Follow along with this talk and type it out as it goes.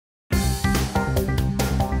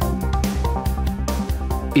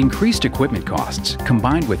Increased equipment costs,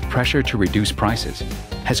 combined with pressure to reduce prices,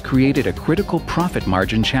 has created a critical profit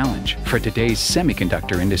margin challenge for today's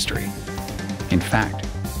semiconductor industry. In fact,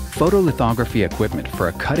 photolithography equipment for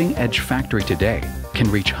a cutting-edge factory today can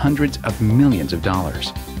reach hundreds of millions of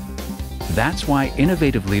dollars. That's why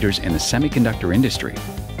innovative leaders in the semiconductor industry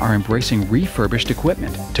are embracing refurbished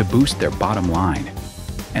equipment to boost their bottom line.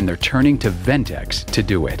 And they're turning to Ventex to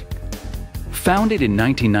do it. Founded in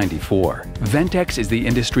 1994, Ventex is the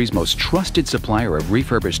industry's most trusted supplier of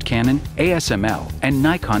refurbished Canon, ASML, and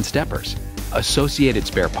Nikon steppers, associated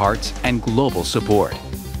spare parts, and global support.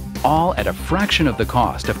 All at a fraction of the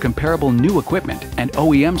cost of comparable new equipment and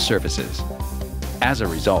OEM services. As a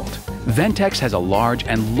result, Ventex has a large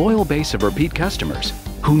and loyal base of repeat customers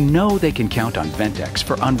who know they can count on Ventex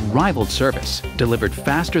for unrivaled service, delivered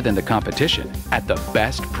faster than the competition at the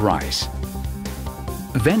best price.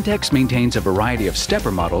 Ventex maintains a variety of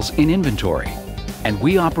stepper models in inventory, and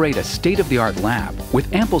we operate a state-of-the-art lab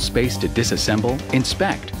with ample space to disassemble,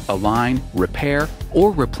 inspect, align, repair,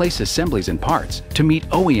 or replace assemblies and parts to meet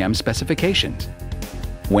OEM specifications.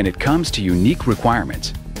 When it comes to unique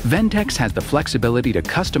requirements, Ventex has the flexibility to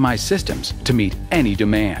customize systems to meet any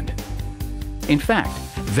demand. In fact,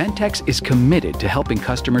 Ventex is committed to helping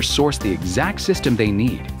customers source the exact system they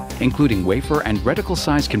need, including wafer and reticle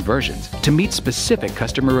size conversions to meet specific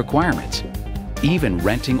customer requirements, even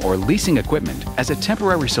renting or leasing equipment as a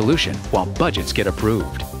temporary solution while budgets get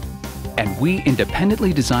approved. And we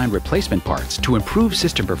independently design replacement parts to improve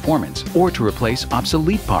system performance or to replace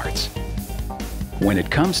obsolete parts. When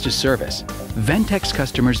it comes to service, Ventex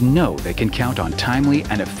customers know they can count on timely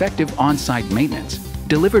and effective on-site maintenance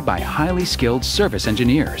delivered by highly skilled service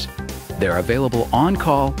engineers. They're available on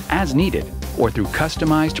call as needed or through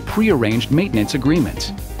customized, pre-arranged maintenance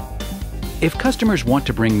agreements. If customers want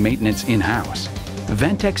to bring maintenance in-house,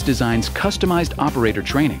 Ventex designs customized operator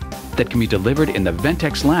training that can be delivered in the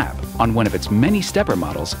Ventex lab on one of its many stepper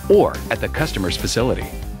models or at the customer's facility.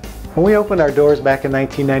 When we opened our doors back in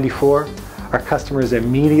 1994, our customers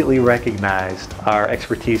immediately recognized our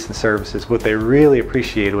expertise and services. What they really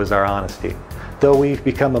appreciated was our honesty. Though we've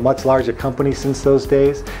become a much larger company since those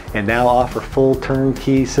days and now offer full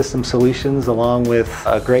turnkey system solutions along with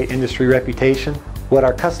a great industry reputation, what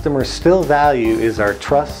our customers still value is our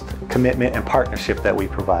trust, commitment, and partnership that we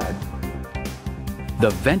provide. The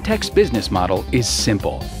Ventex business model is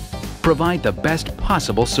simple. Provide the best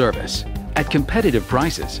possible service at competitive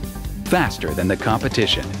prices, faster than the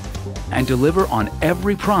competition, and deliver on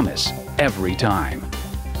every promise, every time.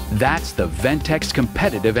 That's the Ventex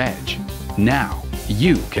competitive edge. Now,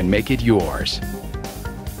 you can make it yours.